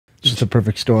a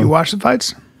perfect storm. You watch the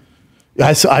fights?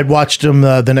 I watched them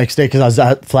the next day because I was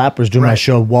at Flappers doing my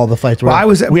show while the fights were.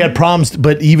 Well, we had problems,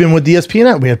 but even with the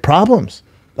ESPN, we had problems.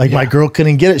 Like my girl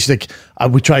couldn't get it. She's like,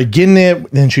 we tried getting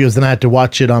it. Then she goes, then I had to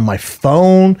watch it on my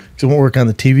phone because it won't work on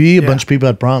the TV. A bunch of people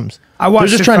had problems. I watched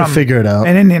They're just trying to figure it out.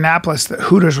 In Indianapolis, the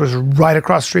Hooters was right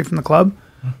across the street from the club.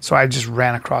 So I just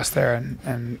ran across there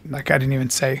and like I didn't even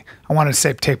say, I wanted to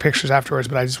say take pictures afterwards,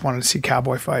 but I just wanted to see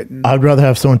Cowboy fight. And I'd rather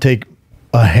have someone take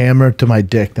a hammer to my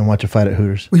dick than watch a fight at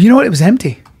Hooters. Well, you know what? It was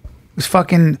empty. It was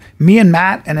fucking me and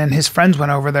Matt, and then his friends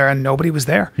went over there, and nobody was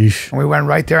there. Yeesh. And we went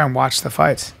right there and watched the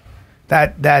fights.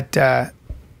 That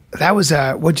was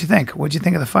what'd you think? What'd you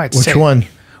think of the fights? Which one?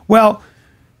 Well,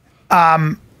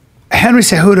 Henry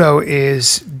Cejudo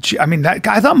is. I mean, that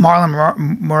guy. I thought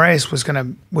Marlon Moraes was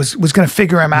gonna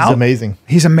figure him out. He's amazing.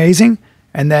 He's amazing.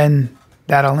 And then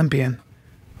that Olympian,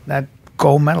 that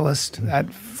gold medalist, that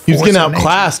he was getting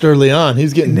outclassed early on.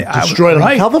 He's getting destroyed. I'm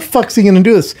like, how the fuck's he gonna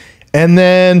do this? And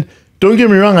then, don't get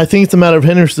me wrong, I think it's a matter of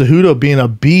Henry Cejudo being a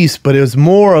beast, but it was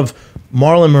more of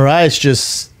Marlon Moraes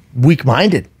just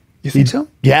weak-minded. You think so?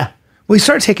 Yeah. Well, he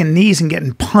started taking knees and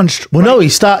getting punched. Well, no, he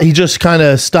stopped. He just kind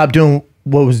of stopped doing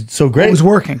what was so great. What was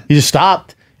working. He just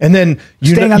stopped. And then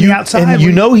staying on the outside. And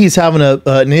you know he's having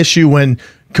an issue when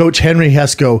Coach Henry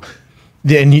has to go.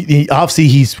 And obviously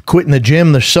he's quitting the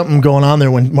gym. There's something going on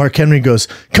there when Mark Henry goes,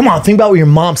 come on, think about what your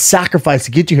mom sacrificed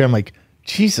to get you here. I'm like,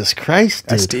 Jesus Christ,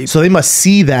 dude. That's deep. So they must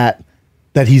see that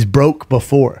he's broke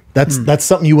before. That's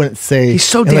something you wouldn't say. He's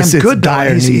so damn good,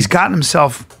 though. He's gotten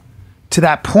himself to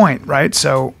that point, right?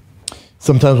 So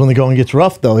sometimes when the going gets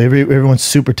rough, though, everyone's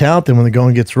super talented. When the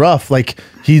going gets rough, like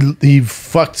he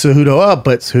fucked Cejudo up,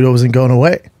 but Cejudo wasn't going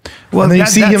away. Well, and then you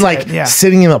see him like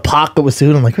sitting in a pocket with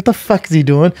Cejudo. I'm like, what the fuck is he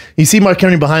doing? You see Mark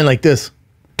Henry behind like this,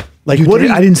 like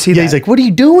I didn't see that. He's like, what are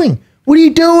you doing? What are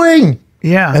you doing?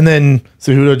 Yeah. And then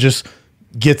Cejudo just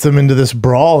gets him into this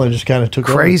brawl and just kind of took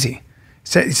crazy. Over.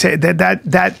 Say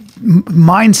that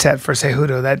mindset for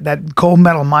Cejudo, that gold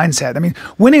medal mindset. I mean,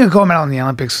 winning a gold medal in the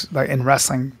Olympics, like in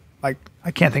wrestling, like I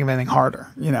can't think of anything harder,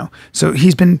 you know. So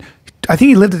he's been, I think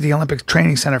he lived at the Olympic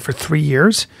Training Center for 3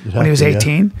 years when he was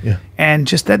 18, and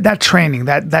just that training,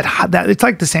 that it's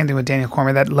like the same thing with Daniel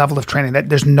Cormier, that level of training, that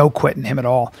there's no quit in him at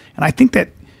all. And I think that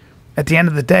at the end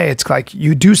of the day, it's like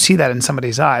you do see that in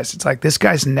somebody's eyes. It's like, this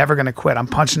guy's never going to quit. I'm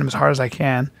punching him as hard as I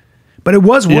can. But it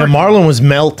was working. Yeah, Marlon was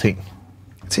melting.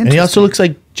 And he also looks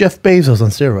like Jeff Bezos on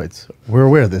steroids. We're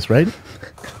aware of this, right?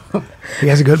 He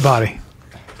has a good body.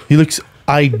 He looks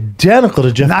identical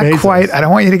to Jeff Bezos. Not quite. I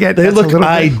don't want you to get... They look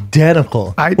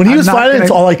identical. When he was fighting,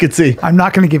 it's all I could see. I'm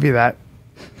not going to give you that.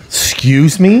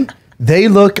 Excuse me? They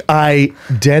look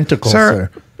identical, sir.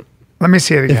 Let me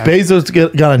see it again. If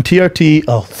Bezos got on TRT,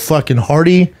 oh, fucking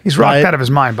Hardy. He's rocked out of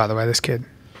his mind, by the way, this kid.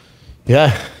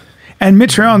 Yeah. And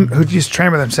Mitch Rowan, who used to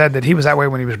train with him, said that he was that way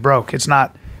when he was broke. It's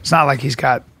not like he's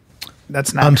got...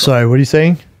 That's natural. I'm sorry, what are you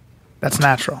saying? That's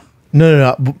natural.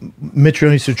 No. Mitch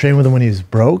Rowan used to train with him when he was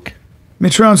broke?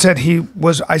 Mitch Rowan said he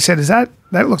was... I said,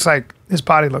 that looks like... His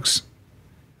body looks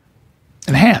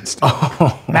enhanced.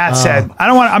 Oh. Matt said,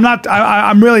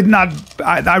 I'm really not...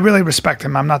 I really respect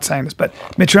him. I'm not saying this, but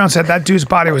Mitch Rowan said that dude's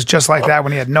body was just like that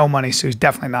when he had no money, so he's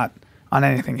definitely not on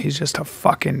anything. He's just a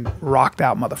fucking rocked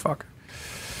out motherfucker.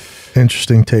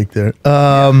 Interesting take there.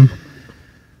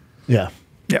 Yeah.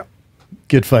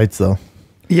 Good fights, though.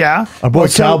 Yeah. Our boy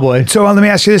Cowboy. So let me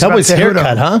ask you this Cowboy's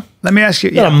haircut, huh? Let me ask you.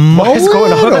 A mullet,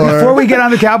 before we get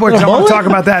on the Cowboy, I want to talk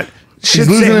about that. He's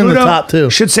losing in the top, too.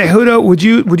 Should Cejudo, would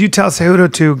you tell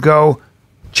Cejudo to go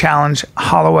challenge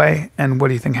Holloway, and what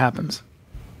do you think happens?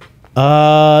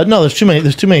 No, there's too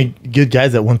many good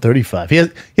guys at 135. He has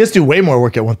to do way more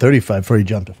work at 135 before he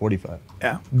jumped to 45.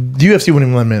 Yeah. The UFC wouldn't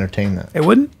even let him entertain that. It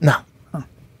wouldn't? No. Huh.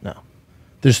 No.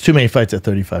 There's too many fights at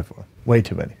 35 for him. Way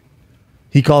too many.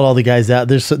 He called all the guys out.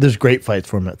 There's great fights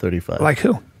for him at 35. Like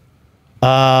who?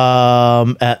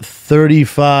 At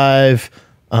 35,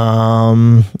 I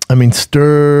mean,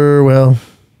 Sterling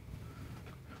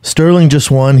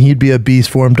just won. He'd be a beast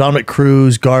for him. Dominic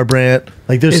Cruz, Garbrandt.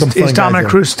 Like, there's some fun guys. Is Dominic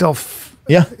Cruz still...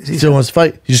 Yeah, he still wants to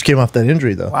fight. He just came off that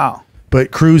injury, though. Wow.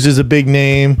 But Cruz is a big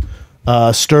name.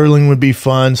 Sterling would be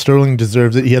fun. Sterling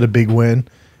deserves it. He had a big win.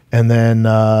 And then,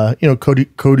 Cody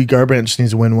Garbrandt just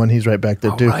needs to win one. He's right back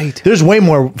there, too. Right. There's way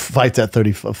more fights at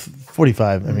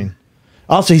 45. I mean,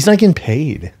 also, he's not getting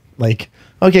paid. Like,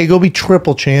 okay, go be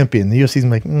triple champion. The UFC's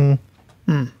like,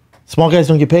 Small guys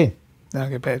don't get paid. They don't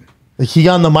get paid. Like, he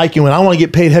got on the mic and went, I want to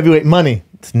get paid heavyweight money.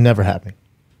 It's never happening.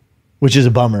 Which is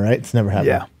a bummer, right? It's never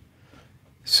happening. Yeah.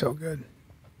 So good.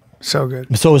 So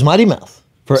good. So was Mighty Mouse.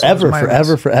 Forever.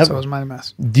 So was Mighty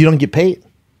Mouse. You don't get paid.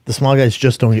 The small guys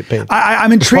just don't get paid.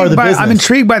 I'm intrigued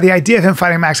by the idea of him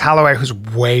fighting Max Holloway, who's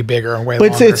way bigger and way longer.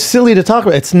 But it's silly to talk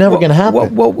about. It's never going to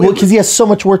happen. Well, because he has so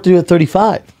much work to do at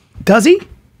 35. Does he?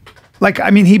 Like, I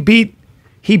mean, he beat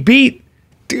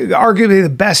arguably the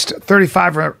best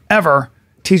 35er ever,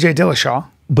 TJ Dillashaw.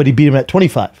 But he beat him at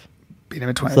 25. Beat him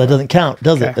at 25. So that doesn't count,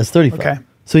 does it? As 35. Okay.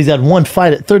 So he's had one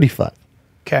fight at 35.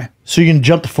 Okay. So you're going to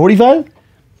jump to 45?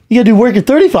 You got to do work at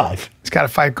 35. He's got to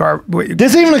fight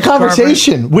This ain't even a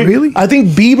conversation. Really? I think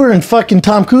Bieber and fucking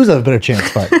Tom Cruise have a better chance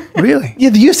fight. Really? Yeah,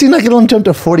 the UFC not going to let him jump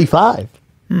to 45.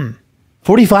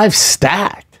 45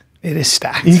 stacked. It is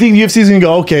stacked. You think the UFC is going to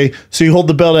go, okay, so you hold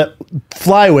the belt at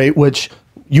flyweight, which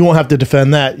you won't have to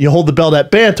defend that. You hold the belt at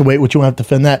bantamweight, which you won't have to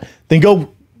defend that. Then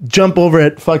go jump over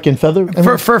at fucking feather.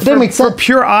 For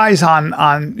pure eyes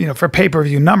on for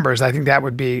pay-per-view numbers, I think that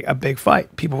would be a big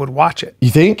fight. People would watch it. You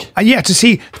think? Yeah, to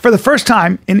see for the first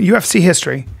time in UFC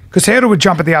history, because Cejudo would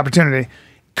jump at the opportunity.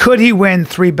 Could he win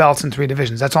 3 belts in 3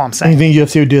 divisions? That's all I'm saying. You think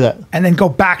UFC would do that? And then go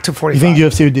back to 45. You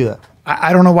think UFC would do that?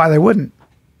 I don't know why they wouldn't.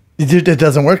 It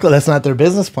doesn't work. That's not their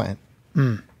business plan.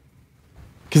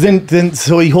 Because then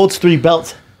so he holds 3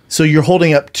 belts. So you're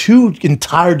holding up 2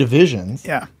 entire divisions.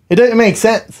 Yeah. It doesn't make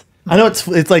sense. I know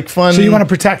it's like fun. So you want to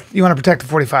protect the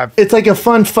 45. It's like a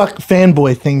fun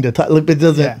fanboy thing to talk. It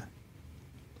doesn't. Yeah.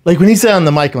 Like when he said on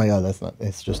the mic, I'm like, oh, that's not.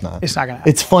 It's just not. It's not gonna happen.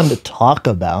 It's fun to talk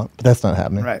about, but that's not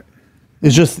happening. Right.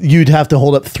 It's just you'd have to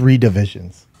hold up 3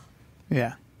 divisions.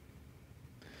 Yeah.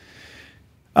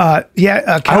 I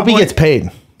hope he gets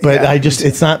paid, but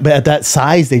it's not. But at that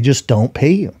size, they just don't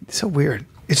pay you. It's so weird.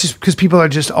 It's just because people are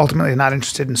just ultimately not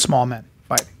interested in small men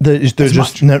fighting. They're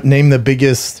just name the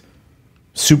biggest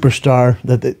superstar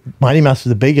Mighty Mouse is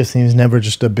the biggest, and he's never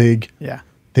just a big. Yeah.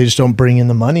 They just don't bring in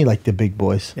the money like the big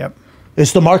boys. Yep.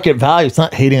 It's the market value. It's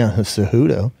not hating on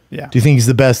Cejudo. Yeah. Do you think he's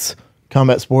the best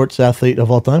combat sports athlete of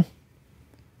all time?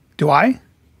 Do I?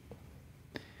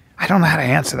 I don't know how to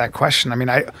answer that question. I mean,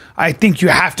 I think you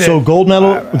have to. So gold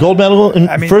medal,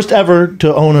 and first ever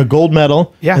to own a gold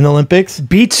medal in the Olympics.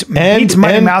 Beats Mighty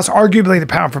Mouse, arguably the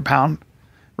pound for pound,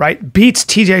 right? Beats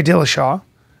TJ Dillashaw.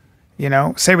 You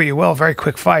know, say what you will, very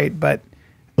quick fight, but.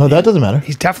 Well, that doesn't matter.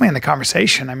 He's definitely in the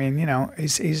conversation. I mean,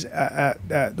 he's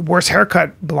the worst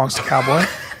haircut belongs to Cowboy.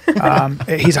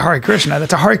 He's a Hare Krishna.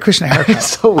 That's a Hare Krishna haircut.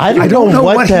 So I don't know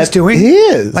what he's doing.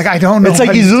 Is. Like I don't know. It's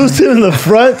like he's loosened in the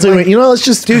front. So let's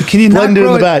just can you blend not it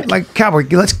in the back? Like Cowboy,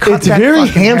 let's cut. It's very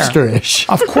hamsterish.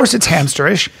 Of course, it's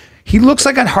hamsterish. He looks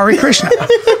like a Hare Krishna.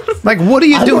 Like, what are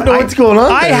you doing? I don't know what's going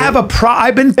on. I have a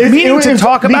I've been meaning to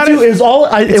talk about it.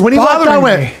 When he walked out, I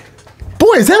went,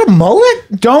 boy, is that a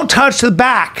mullet? Don't touch the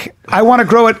back. I want to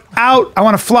grow it out. I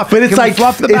want to fluff it. But it's like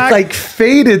fluff the back? It's like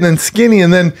faded and then skinny,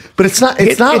 and then but it's not.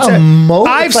 It's not a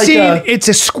mullet. It's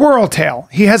a squirrel tail.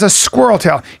 He has a squirrel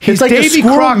tail. He's like Davy a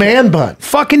squirrel Crockett. Man bun.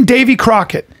 Fucking Davy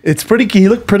Crockett. It's pretty. He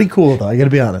looked pretty cool though. I got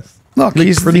to be honest. Look,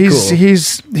 he's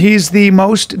the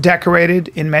most decorated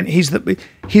in men. He's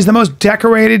the most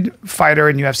decorated fighter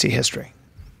in UFC history.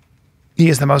 He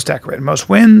is the most decorated. Most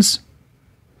wins.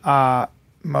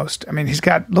 He's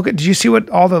got. Did you see what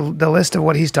all the list of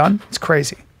what he's done? It's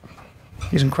crazy.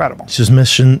 He's incredible. It's just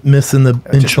missing the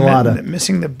enchilada.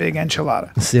 Missing the big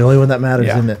enchilada. It's the only one that matters,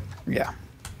 isn't it? Yeah.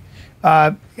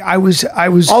 I was.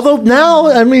 Although now,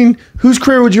 I mean, whose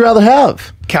career would you rather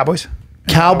have? Cowboys.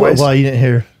 Cowboys. Well, you didn't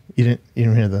hear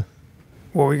the.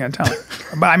 What were you gonna tell me?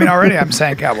 But I mean, already I'm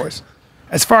saying Cowboys.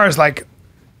 As far as like.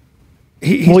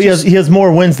 He has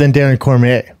more wins than Daniel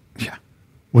Cormier. Yeah.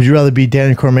 Would you rather be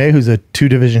Daniel Cormier, who's a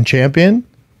 2-division champion,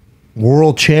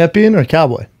 world champion, or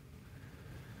Cowboy?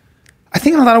 I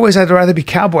think in a lot of ways I'd rather be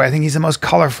Cowboy. I think he's the most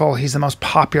colorful. He's the most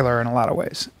popular in a lot of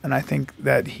ways. And I think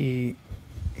that he's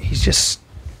just,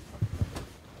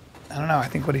 I don't know. I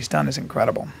think what he's done is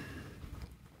incredible.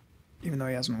 Even though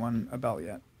he hasn't won a belt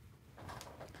yet.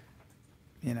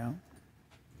 I'd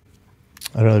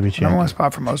rather be champion. Number 1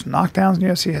 spot for most knockdowns in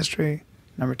UFC history.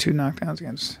 Number 2 knockdowns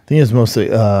against. I think it's mostly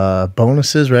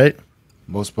bonuses, right?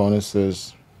 Most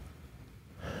bonuses.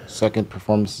 Second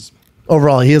performances.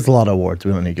 Overall, he has a lot of awards.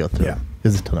 We don't need to go through. Yeah. He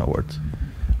has a ton of awards.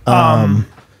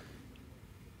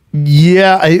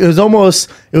 Yeah, it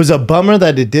was a bummer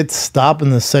that it did stop in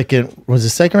the second. Was it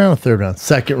second round or third round?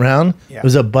 Second round. Yeah. It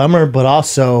was a bummer, but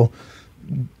also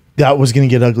that was going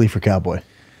to get ugly for Cowboy.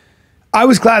 I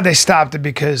was glad they stopped it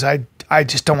because I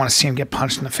just don't want to see him get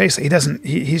punched in the face.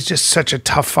 He's just such a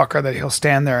tough fucker that he'll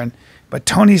stand there but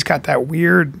Tony's got that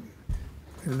weird,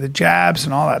 the jabs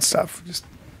and all that stuff. Just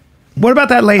what about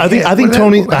that late? I think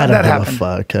Tony. I don't give a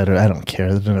fuck. I don't care.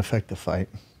 It doesn't affect the fight.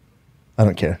 I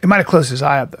don't care. It might have closed his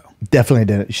eye up though. Definitely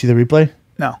didn't. You see the replay?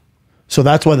 No. So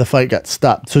that's why the fight got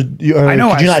stopped. So did you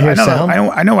not hear sound?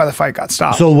 I know why the fight got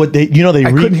stopped. So what they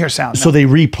couldn't hear sound. So they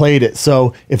replayed it.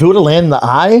 So if it would have landed in the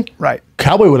eye, right,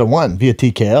 Cowboy would have won via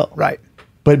TKO. Right.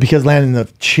 But because landing in the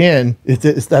chin,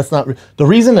 that's not the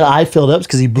reason that eye filled up is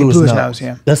because he blew his nose.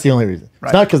 Yeah. That's the only reason. Right.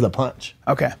 It's not because of the punch.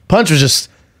 Okay. Punch was just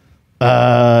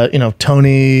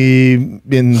Tony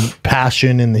in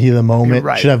passion in the heat of the moment.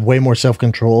 Right. Should have way more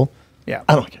self-control. Yeah.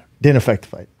 I don't care. Didn't affect the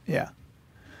fight. Yeah.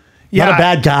 Not a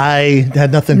bad guy.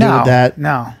 Had nothing to do with that.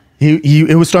 No.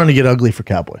 It was starting to get ugly for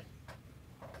Cowboy.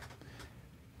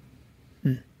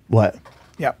 What?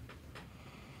 Yep.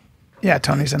 Yeah,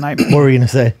 Tony's a nightmare. What were you going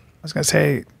to say? I was going to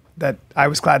say that I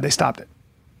was glad they stopped it.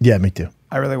 Yeah, me too.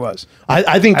 I really was.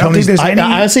 I think Tony's...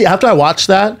 honestly, after I watched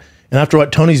that, and after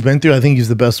what Tony's been through, I think he's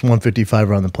the best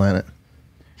 155er on the planet.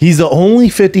 He's the only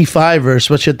 55er,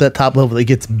 especially at that top level, that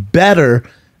gets better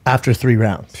after 3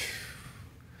 rounds.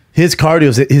 His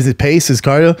cardio, his pace, his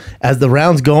cardio, as the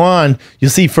rounds go on,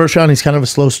 you'll see first round, he's kind of a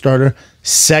slow starter.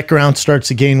 Second round starts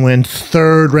to gain wind.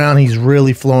 Third round, he's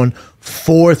really flowing.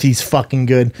 Fourth, he's fucking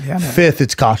good. Yeah, fifth,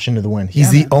 it's caution to the wind.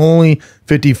 He's the only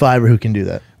 55er who can do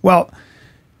that. Well,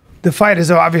 the fight is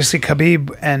obviously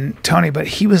Khabib and Tony, but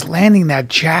he was landing that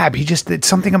jab. He just did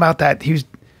something about that. He's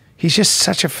just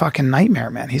such a fucking nightmare,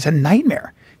 man. He's a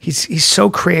nightmare. He's so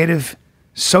creative,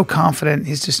 so confident.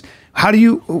 He's just... How do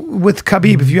you, with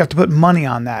Khabib, if you have to put money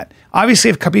on that? Obviously,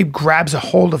 if Khabib grabs a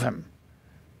hold of him,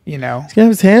 he's gonna have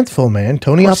his hands full, man.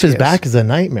 Tony off his back is a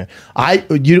nightmare.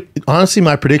 Honestly,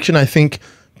 my prediction, I think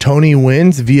Tony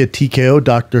wins via TKO,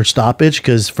 doctor stoppage,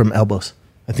 because from elbows.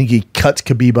 I think he cuts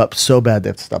Khabib up so bad they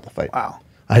have to stop the fight. Wow.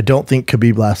 I don't think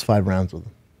Khabib lasts 5 rounds with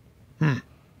him.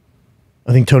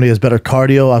 I think Tony has better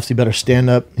cardio, obviously better stand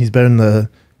up. He's better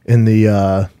in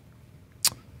the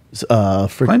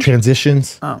for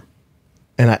transitions. Oh.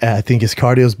 And I think his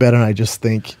cardio is better, and I just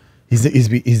think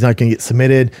he's not going to get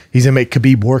submitted. He's going to make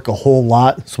Khabib work a whole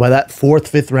lot. So by that 4th,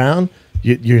 5th round,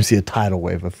 you're going to see a tidal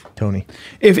wave of Tony.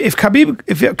 If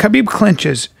Khabib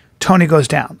clinches, Tony goes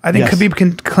down. I think Khabib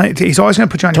can clinch. He's always going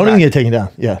to put you on your back. Tony can get taken down.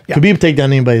 Yeah. Khabib take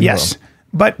down anybody in the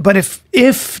world. But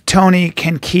if Tony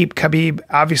can keep Khabib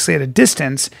obviously at a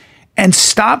distance and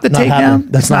stop the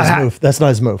takedown, that's not his move. That's not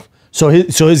his move. So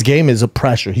his game is a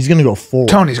pressure. He's going to go forward.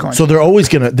 Tony's going. So they're always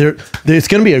going to. It's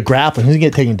going to be a grappling. He's going to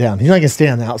get taken down. He's not going to stay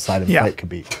on the outside and fight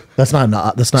Khabib. That's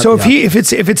not. So if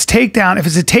it's a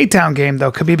takedown game though,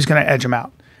 Khabib's going to edge him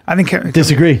out. I think.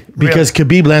 Disagree because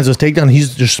Khabib lands those takedowns.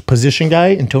 He's just a position guy,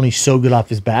 and Tony's so good off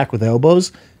his back with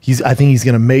elbows. I think he's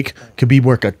going to make Khabib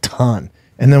work a ton.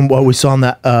 And then what we saw in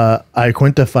that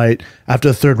Iaquinta fight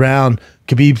after the 3rd round,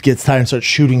 Khabib gets tired and starts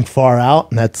shooting far out,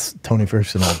 and that's Tony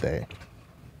Ferguson all day.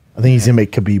 I think he's gonna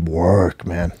make Khabib work,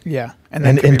 man. Yeah,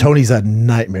 and Tony's a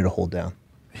nightmare to hold down.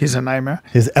 He's a nightmare.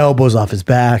 His elbows off his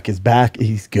back.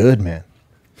 He's good, man.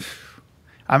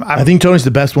 I think Tony's the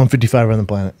best 155 on the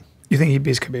planet. You think he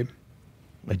beats Khabib?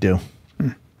 I do.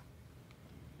 And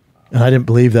I didn't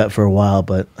believe that for a while,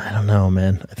 but I don't know,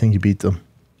 man. I think he beats him.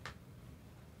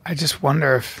 I just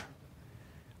wonder if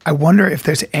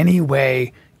there's any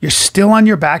way you're still on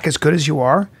your back as good as you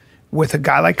are with a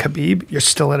guy like Khabib. You're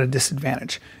still at a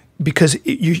disadvantage. Because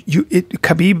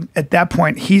Khabib at that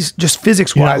point, he's just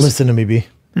physics-wise. You're not listening to me,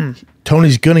 B.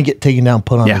 Tony's going to get taken down,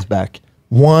 put on his back.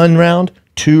 1 round,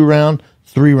 2 round,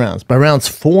 3 rounds. By rounds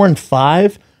 4 and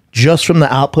 5, just from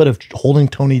the output of holding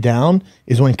Tony down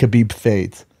is when Khabib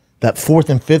fades. That 4th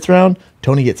and 5th round,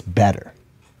 Tony gets better.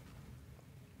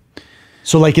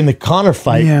 So like in the Conor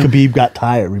fight, Khabib got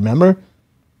tired, remember?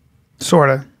 Sort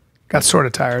of. Got sort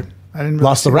of tired. I didn't really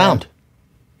lost the round.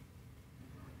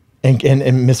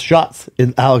 And missed shots.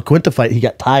 In Iaquinta fight, he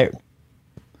got tired.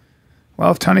 Well,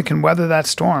 if Tony can weather that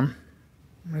storm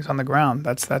when he's on the ground,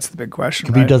 that's the big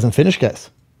question. Khabib doesn't finish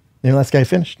guys. The last guy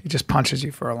finished. He just punches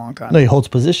you for a long time. No, he holds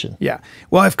position. Yeah.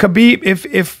 Well, if Khabib,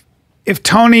 if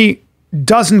Tony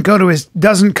doesn't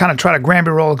kind of try to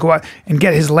Gramby roll, go out and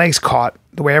get his legs caught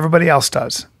the way everybody else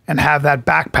does, and have that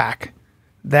backpack,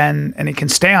 and he can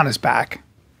stay on his back.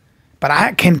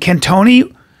 But can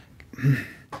Tony?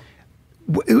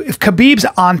 If Khabib's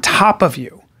on top of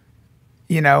you,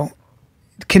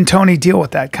 can Tony deal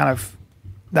with that kind of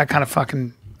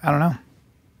fucking? I don't know.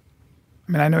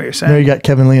 I mean, I know what you're saying. No, you got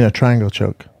Kevin Lee in a triangle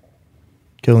choke.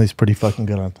 Kevin Lee's pretty fucking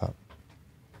good on top.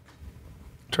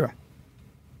 True.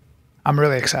 I'm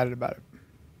really excited about it.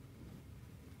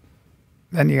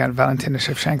 Then you got Valentina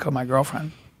Shevchenko, my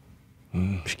girlfriend.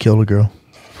 She killed a girl.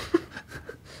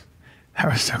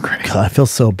 That was so great. God, I feel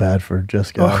so bad for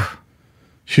Jessica.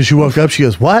 She woke up. She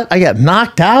goes, "What? I got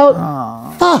knocked out?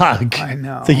 Fuck!" I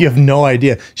know. It's like you have no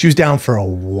idea. She was down for a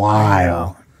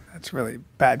while. That's really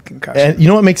bad concussion. And you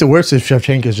know what makes it worse is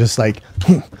Shevchenko's just like,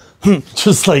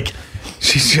 just like,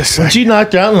 she's just when like, she knocked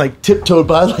down, like tiptoed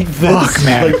by like this. fuck,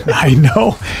 man. Like, I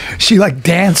know. She like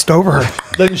danced over her.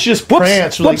 then she just Whoops,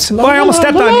 pranced. whoops. Like, Oh, I almost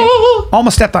stepped on you.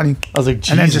 Almost stepped on you. I was like,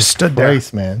 Jesus and then just stood there.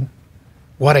 Christ, man.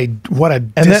 What a And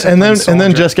then soldier.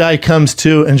 Just guy comes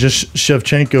to and just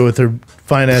Shevchenko with her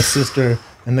fine ass sister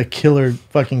and the killer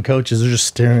fucking coaches are just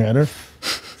staring at her.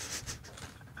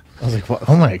 I was like, what?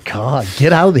 Oh my God,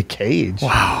 get out of the cage.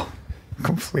 Wow.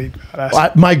 Complete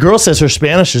badass. My girl says her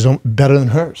Spanish is better than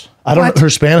hers. I don't What? know.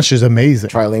 Her Spanish is amazing.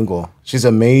 Trilingual. She's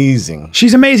amazing.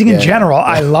 She's amazing in general.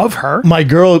 I love her. My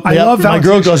girl, I love my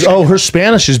girl Valentina goes, oh, her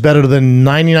Spanish is better than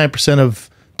 99% of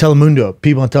Telemundo.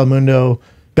 People on Telemundo,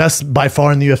 best by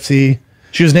far in the UFC.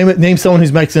 She goes, name someone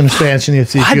who's Mexican or Spanish in the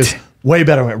UFC. What? She goes, way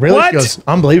better. I went, really? What? She goes,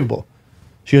 unbelievable.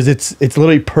 She goes, it's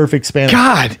literally perfect Spanish.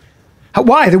 God.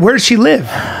 Why? Where does she live?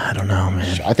 I don't know,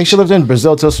 man. I think she lived in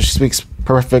Brazil too, so she speaks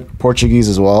perfect Portuguese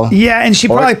as well. Yeah, and she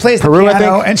Or probably plays Peru, the I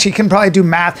piano, think. and she can probably do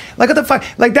math. Like, what the fuck?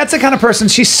 Like, that's the kind of person,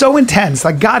 she's so intense.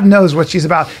 Like, God knows what she's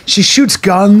about. She shoots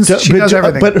guns. She does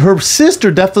everything. But her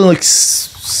sister definitely looks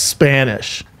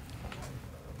Spanish.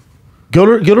 Go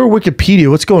to her Wikipedia.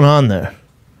 What's going on there?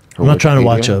 I'm not trying to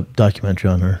watch a documentary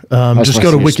on her. Just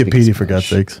go to Wikipedia for God's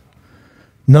sakes.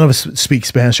 None of us speak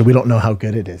Spanish, and we don't know how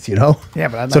good it is, you know? Yeah,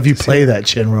 but I'd so like if you to see play it. that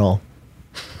chin roll.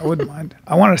 I wouldn't mind.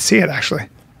 I want to see it, actually.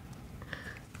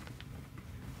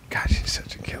 God, she's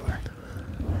such a killer.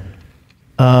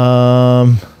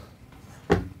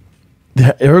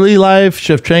 The early life,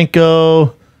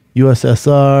 Shevchenko,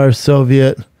 USSR,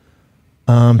 Soviet,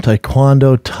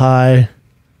 Taekwondo, Thai.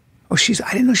 Oh,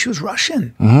 I didn't know she was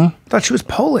Russian. I thought she was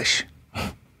Polish.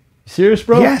 Serious,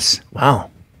 bro? Yes. Wow.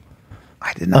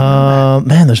 I did not know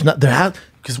Man,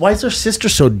 because why is her sister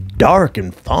so dark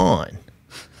and fine?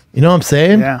 You know what I'm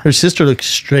saying? Yeah. Her sister looks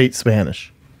straight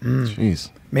Spanish. Jeez.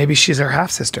 that. Maybe she's her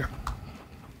half-sister.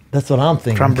 That's what I'm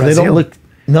thinking. From 'Cause They don't Brazil? look.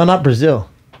 No, not Brazil.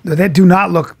 They do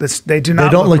not look this. They do not. They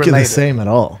don't look the related. same at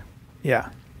all. Yeah.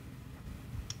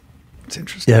 It's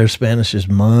interesting. Yeah, her Spanish is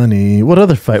money. What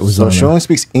other fight was So on she there? only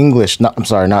speaks English. I'm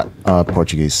sorry, not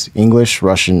Portuguese. English,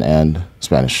 Russian, and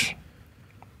Spanish.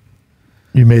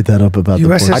 You made that up about the USSR.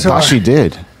 Portuguese. I thought she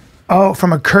did. Oh,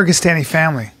 from a Kyrgyzstani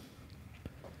family.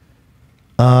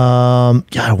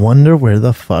 Yeah, I wonder where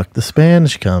the fuck the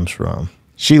Spanish comes from.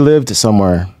 She lived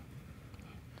somewhere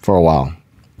for a while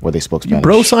where they spoke Spanish.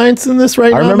 Bro science in this right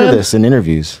I now, remember man? this in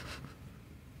interviews.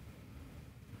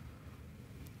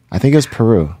 I think it was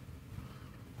Peru.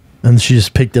 And she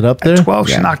just picked it up there? At 12,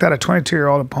 Yeah. she knocked out a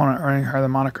 22-year-old opponent, earning her the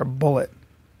moniker Bullet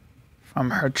from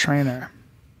her trainer,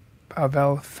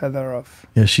 Pavel Fedorov.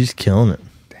 Yeah, she's killing it.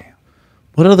 Damn.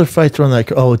 What other fights were on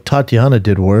that? Oh, Tatiana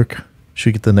did work.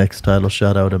 Should get the next title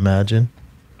shot, I would imagine.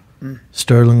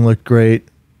 Sterling looked great.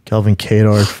 Calvin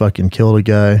Kadar fucking killed a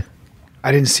guy.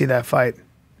 I didn't see that fight.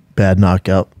 Bad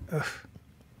knockout. Ugh.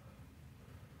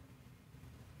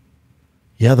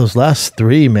 Yeah, those last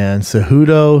three, man.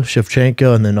 Cejudo,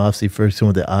 Shevchenko, and then obviously Ferguson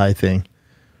with the eye thing.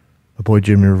 My boy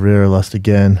Jimmy Rivera lost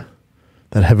again.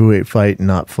 That heavyweight fight,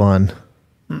 not fun.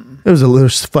 It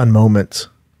was fun moments.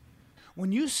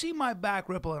 When you see my back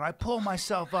ripple and I pull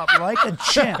myself up like a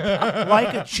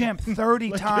chimp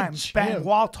 30 times bang,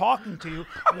 while talking to you,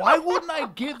 why wouldn't I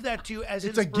give that to you as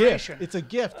inspiration? It's a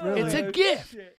gift, It's a gift.